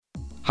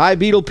Hi,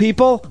 Beatle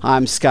people.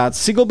 I'm Scott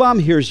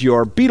Siegelbaum. Here's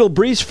your Beatle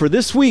Briefs for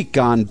this week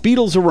on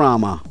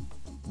Beatlesorama.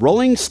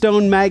 Rolling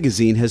Stone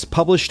magazine has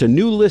published a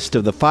new list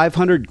of the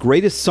 500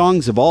 greatest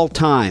songs of all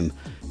time.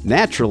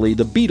 Naturally,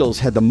 the Beatles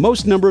had the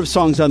most number of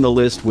songs on the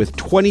list with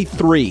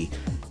 23.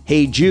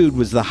 Hey Jude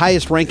was the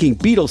highest-ranking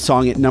Beatles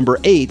song at number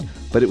 8,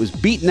 but it was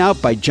beaten out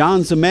by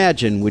John's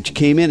Imagine, which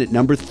came in at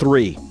number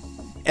 3.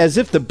 As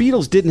if the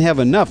Beatles didn't have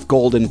enough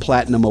gold and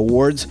platinum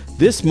awards,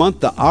 this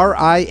month the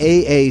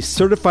RIAA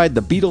certified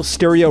the Beatles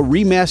Stereo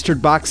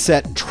Remastered Box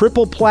Set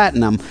Triple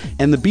Platinum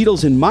and the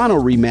Beatles in Mono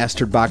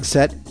Remastered Box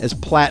Set as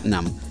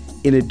Platinum.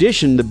 In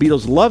addition, the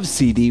Beatles Love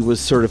CD was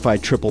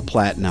certified Triple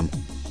Platinum.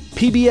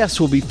 PBS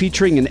will be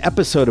featuring an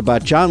episode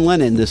about John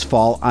Lennon this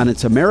fall on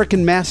its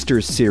American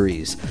Masters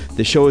series.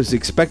 The show is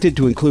expected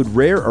to include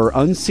rare or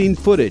unseen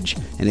footage.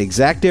 An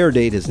exact air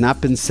date has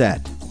not been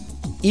set.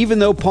 Even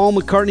though Paul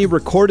McCartney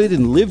recorded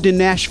and lived in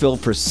Nashville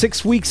for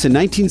 6 weeks in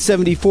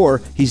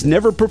 1974, he's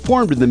never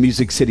performed in the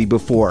Music City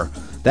before.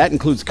 That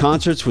includes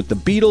concerts with the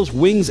Beatles,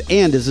 Wings,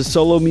 and as a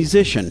solo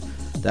musician.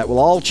 That will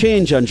all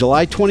change on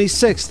July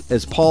 26th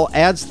as Paul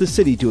adds the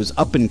city to his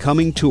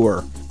up-and-coming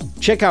tour.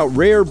 Check out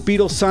rare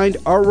Beatles-signed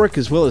artwork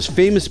as well as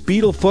famous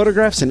Beatle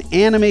photographs and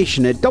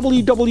animation at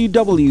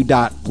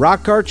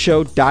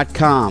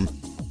www.rockartshow.com.